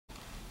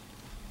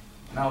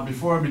Now,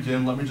 before I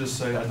begin, let me just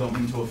say I don't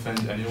mean to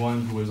offend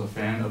anyone who is a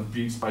fan of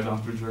Beats by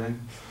Dr. Dre.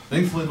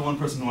 Thankfully, the one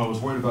person who I was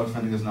worried about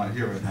offending is not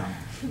here right now.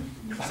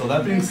 So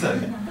that being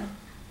said,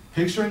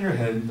 picture in your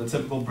head the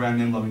typical brand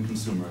name loving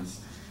consumerist.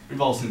 We've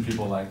all seen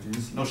people like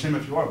these, no shame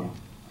if you are one.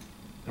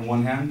 In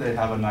one hand, they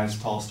have a nice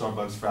tall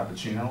Starbucks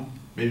Frappuccino,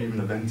 maybe even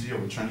a Venti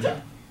or a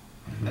Trenta.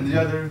 In the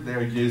other, they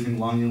are gazing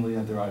longingly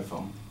at their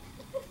iPhone.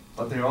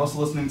 But they are also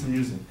listening to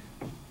music.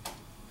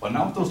 But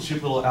not with those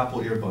cheap little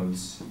Apple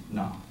earbuds,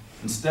 no.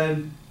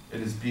 Instead, it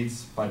is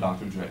Beats by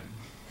Dr. Dre.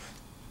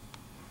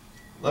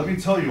 Let me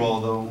tell you all,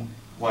 though,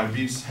 why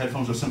Beats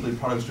headphones are simply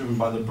products driven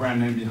by the brand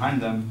name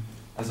behind them,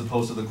 as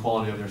opposed to the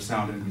quality of their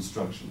sound and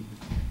construction.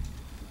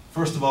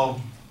 First of all,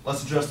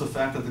 let's address the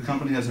fact that the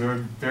company has a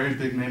very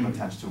big name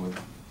attached to it.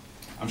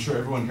 I'm sure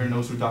everyone here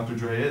knows who Dr.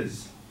 Dre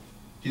is.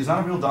 He's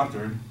not a real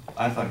doctor.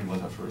 I thought he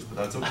was at first, but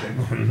that's okay.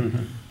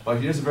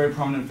 But he is a very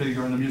prominent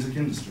figure in the music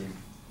industry.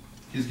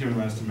 He's given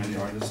rise to many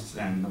artists,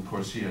 and of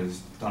course he has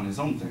done his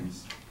own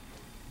things.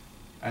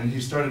 And he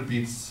started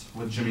Beats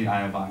with Jimmy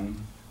Iovine.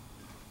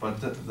 But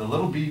the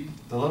little B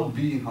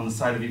on the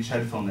side of each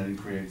headphone that he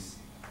creates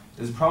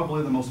is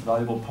probably the most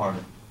valuable part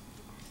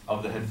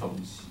of the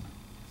headphones,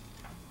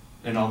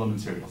 in all the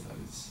materials, that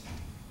is.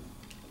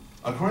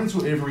 According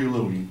to Avery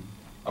Louie,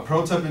 a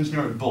prototype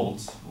engineer at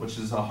Bolt, which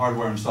is a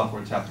hardware and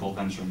software tactical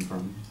venturing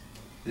firm,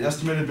 the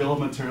estimated bill of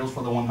materials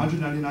for the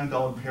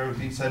 $199 pair of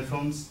Beats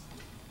headphones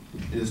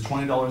is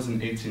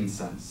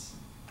 $20.18.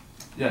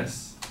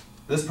 Yes,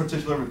 this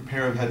particular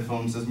pair of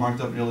headphones is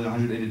marked up nearly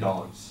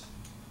 $180.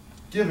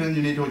 Given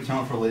you need to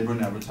account for labor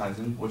and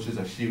advertising, which is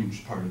a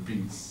huge part of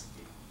Beats.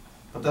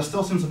 But that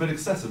still seems a bit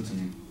excessive to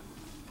me.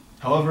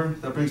 However,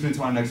 that brings me to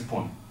my next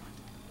point.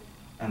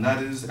 And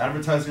that is,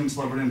 advertising and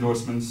celebrity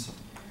endorsements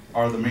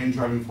are the main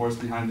driving force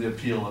behind the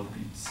appeal of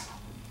Beats.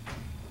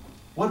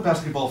 What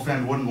basketball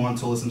fan wouldn't want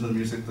to listen to the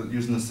music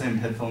using the same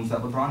headphones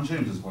that LeBron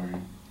James is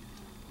wearing?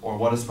 Or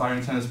what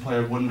aspiring tennis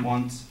player wouldn't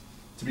want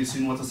to be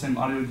seen with the same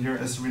audio gear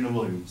as Serena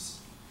Williams?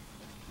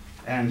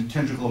 And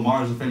Kendrick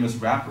Lamar is a famous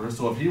rapper,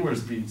 so if he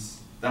wears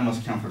Beats, that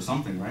must count for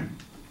something, right?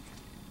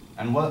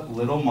 And what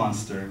little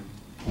monster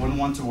wouldn't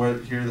want to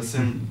hear the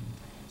same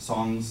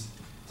songs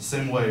the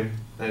same way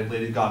that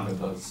Lady Gaga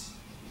does?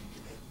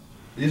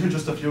 These are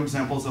just a few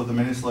examples of the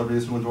many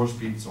celebrities who endorse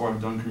Beats or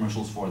have done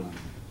commercials for them.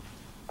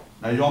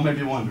 Now you all may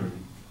be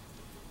wondering,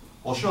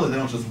 well surely they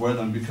don't just wear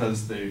them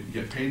because they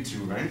get paid to,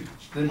 right?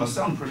 They must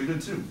sound pretty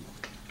good too.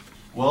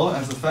 Well,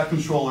 as the Fat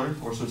Controller,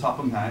 or Sir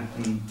Topham Hatt,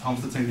 and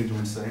Tom's the Tanking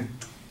would say,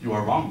 you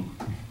are wrong.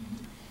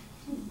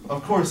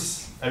 Of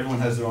course, everyone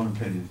has their own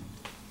opinion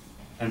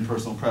and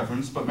personal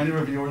preference, but many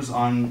reviewers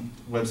on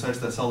websites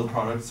that sell the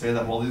product say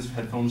that while these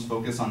headphones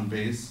focus on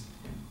bass,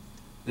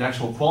 the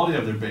actual quality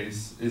of their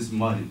bass is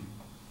muddy,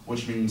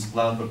 which means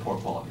loud but poor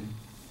quality.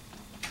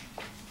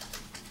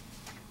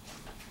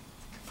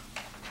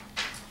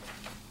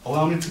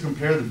 Allow me to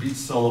compare the Beats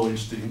Solo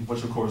HD,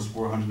 which of course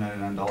were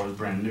 $199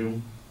 brand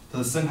new, to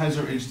the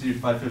Sennheiser HD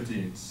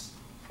 558s,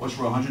 which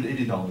were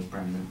 $180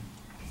 brand new.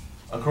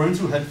 According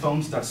to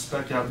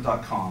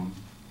headphones.specout.com,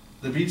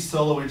 the Beats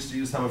Solo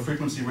HDs have a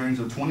frequency range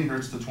of 20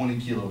 Hz to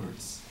 20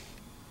 kHz,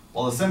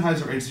 while the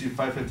Sennheiser HD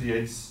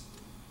 558s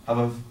have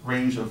a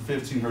range of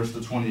 15 Hz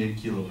to 28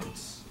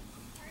 kHz.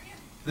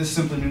 This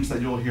simply means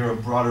that you'll hear a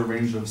broader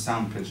range of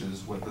sound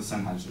pitches with the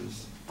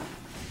Sennheisers.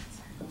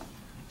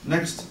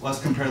 Next,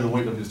 let's compare the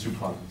weight of these two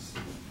products.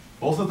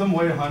 Both of them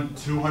weigh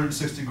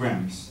 260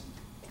 grams,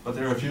 but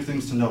there are a few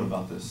things to note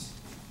about this.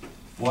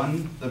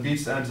 One, the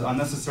Beats adds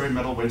unnecessary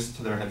metal weights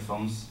to their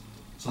headphones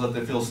so that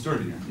they feel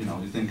sturdier.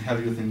 You think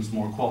heavier things,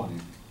 more quality.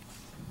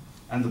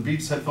 And the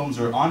Beats headphones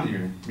are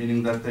on-ear,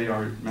 meaning that they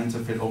are meant to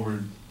fit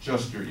over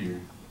just your ear,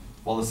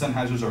 while the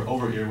Sennheisers are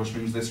over-ear, which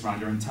means they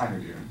surround your entire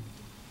ear.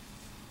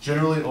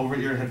 Generally,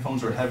 over-ear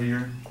headphones are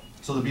heavier,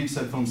 so the Beats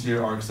headphones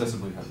here are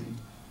excessively heavy.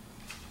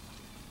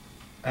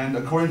 And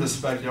according to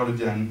Spec Out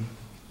again,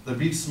 the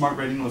Beats smart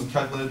rating was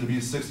calculated to be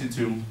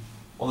 62,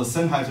 while the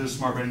Sennheiser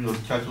smart rating was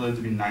calculated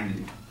to be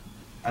 90.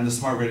 And the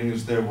smart rating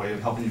is their way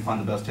of helping you find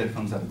the best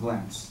headphones at a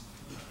glance.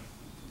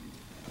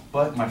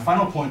 But my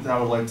final point that I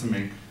would like to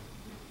make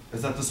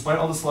is that despite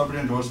all the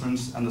celebrity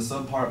endorsements and the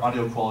subpar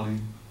audio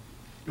quality,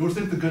 you would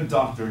think the good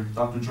doctor,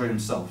 Dr. Dre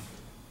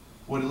himself,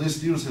 would at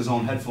least use his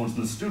own headphones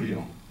in the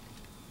studio.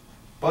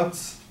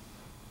 But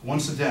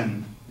once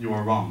again, you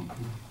are wrong.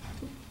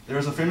 There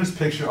is a famous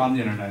picture on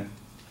the internet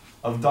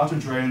of Dr.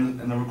 Dre in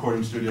the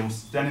recording studio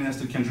standing next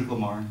to Kendrick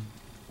Lamar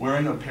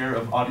wearing a pair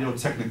of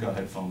Audio-Technica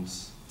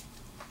headphones.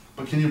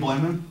 But can you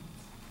blame him?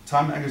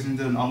 Time magazine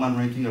did an online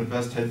ranking of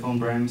best headphone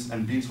brands,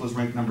 and Beats was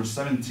ranked number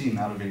 17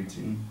 out of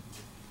 18.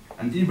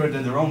 And eBay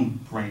did their own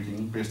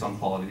ranking based on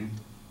quality,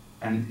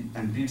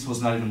 and Beats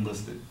was not even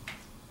listed.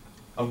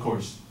 Of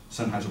course,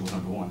 Sennheiser was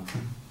number 1.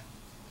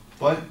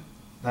 But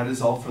that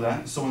is all for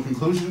that. So in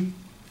conclusion,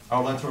 I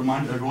would like to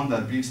remind everyone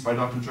that Beats by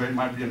Dr. Dre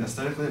might be an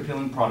aesthetically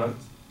appealing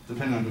product,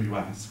 depending on who you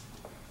ask,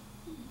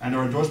 and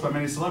are endorsed by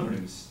many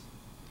celebrities.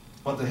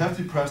 But the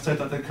hefty price tag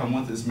that they come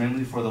with is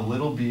mainly for the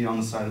little B on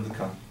the side of the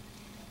cup,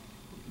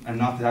 and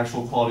not the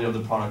actual quality of the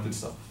product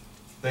itself.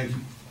 Thank you.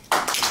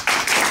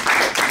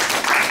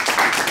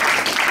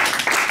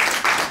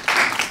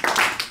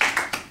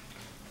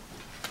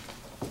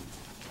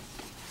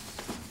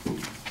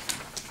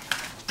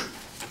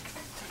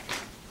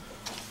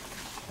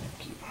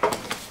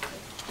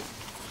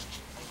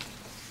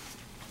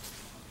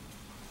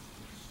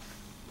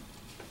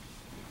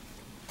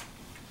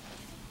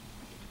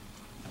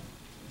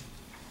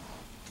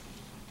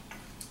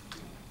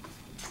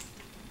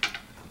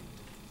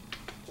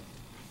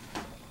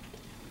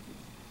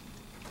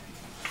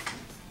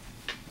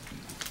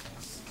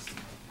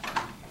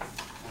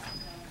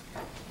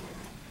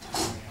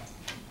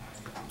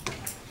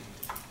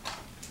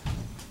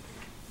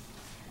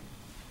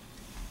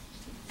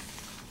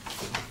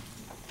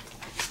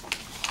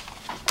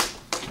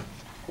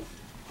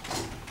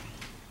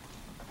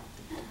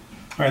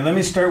 All right, let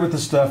me start with the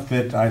stuff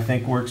that I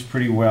think works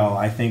pretty well.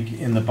 I think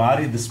in the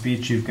body of the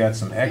speech, you've got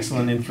some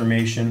excellent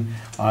information.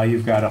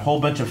 You've got a whole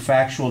bunch of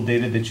factual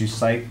data that you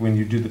cite when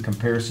you do the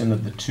comparison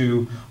of the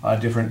two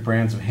different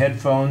brands of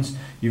headphones.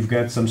 You've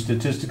got some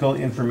statistical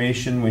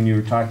information when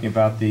you're talking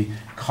about the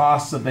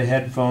costs of the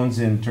headphones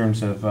in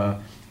terms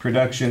of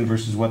production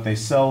versus what they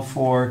sell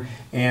for,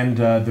 and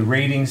the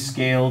rating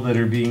scale that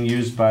are being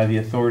used by the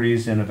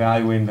authorities in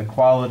evaluating the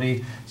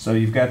quality. So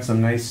you've got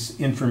some nice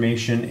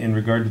information in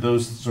regard to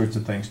those sorts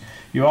of things.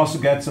 You also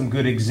got some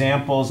good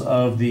examples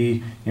of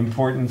the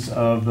importance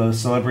of the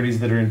celebrities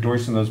that are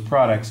endorsing those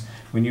products.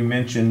 When you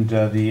mentioned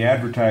the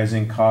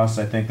advertising costs,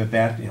 I think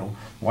that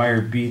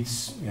wire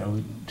beats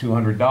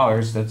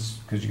 $200. That's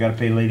because you got to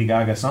pay Lady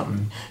Gaga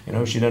something.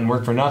 She doesn't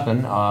work for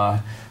nothing.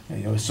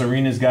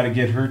 Serena's got to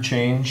get her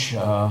change.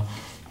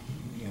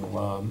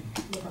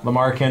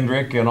 Lamar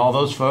Kendrick and all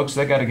those folks,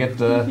 they got to get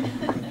the.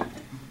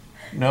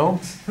 No?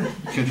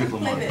 Kendrick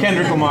Lamar.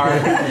 Kendrick Lamar.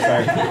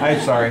 I'm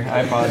sorry. I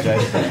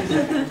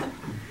apologize.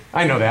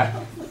 I know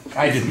that.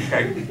 I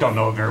don't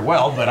know it very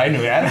well, but I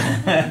knew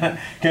that.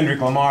 Kendrick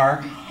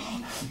Lamar.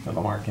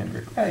 Lamar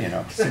Kendrick.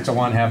 6 of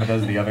one, half a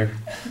dozen of the other.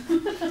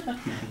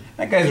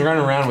 That guy's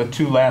running around with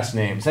 2 last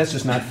names. That's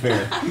just not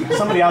fair.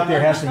 Somebody out there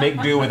has to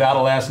make do without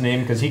a last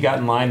name because he got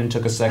in line and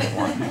took a second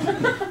one.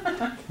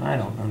 I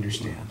don't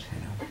understand.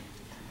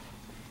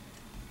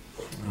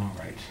 All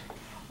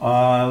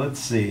right. Let's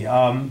see.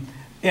 And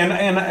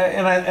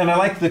I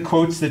like the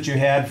quotes that you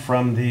had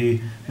from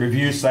the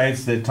review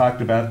sites that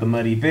talked about the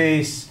muddy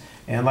bass.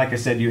 And like I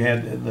said, you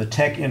had the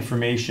tech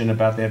information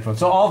about the headphones.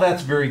 So all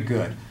that's very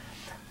good.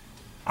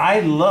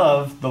 I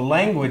love the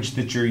language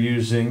that you're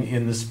using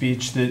in the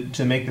speech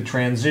to make the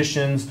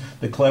transitions,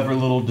 the clever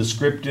little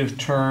descriptive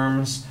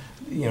terms,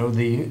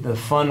 the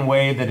fun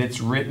way that it's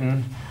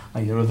written.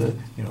 All the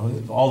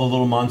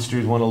little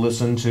monsters want to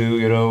listen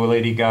to,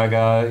 Lady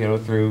Gaga,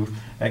 through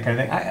that kind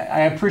of thing. I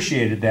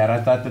appreciated that. I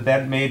thought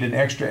that made an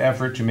extra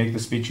effort to make the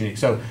speech unique.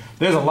 So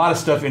there's a lot of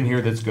stuff in here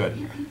that's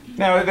good.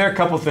 Now, there are a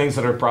couple things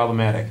that are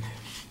problematic.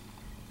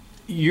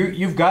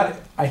 You've got,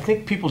 I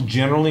think people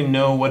generally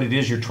know what it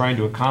is you're trying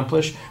to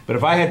accomplish, but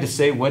if I had to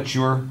say what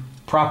your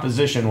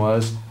proposition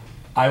was,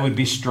 I would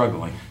be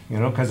struggling,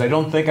 because I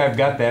don't think I've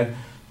got that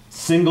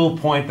single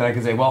point that I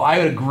can say, well, I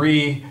would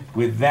agree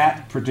with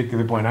that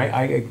particular point.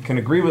 I can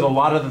agree with a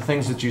lot of the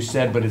things that you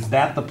said, but is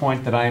that the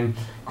point that I'm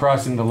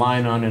crossing the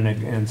line on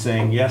and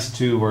saying yes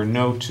to or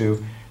no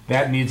to?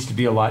 That needs to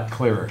be a lot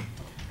clearer.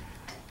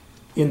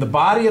 In the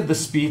body of the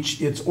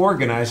speech, it's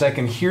organized. I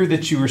can hear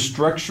that you were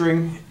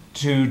structuring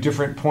to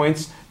different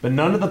points, but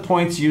none of the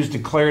points use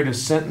declarative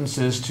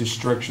sentences to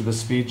structure the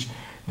speech.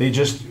 They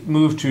just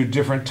move to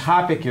different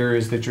topic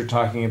areas that you're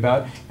talking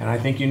about, and I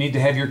think you need to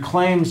have your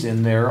claims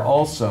in there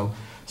also.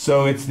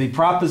 So it's the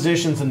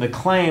propositions and the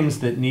claims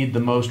that need the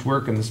most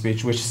work in the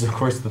speech, which is, of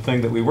course, the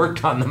thing that we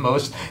worked on the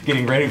most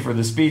getting ready for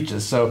the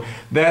speeches. So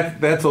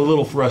that's a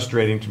little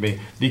frustrating to me,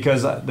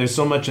 because there's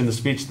so much in the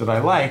speech that I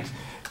liked,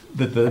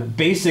 that the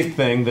basic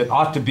thing that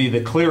ought to be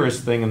the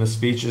clearest thing in the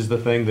speech is the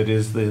thing that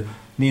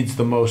needs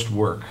the most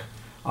work.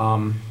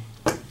 All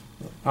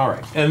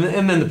right, and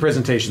then the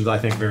presentation's, I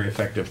think, very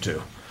effective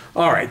too.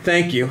 All right,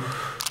 thank you.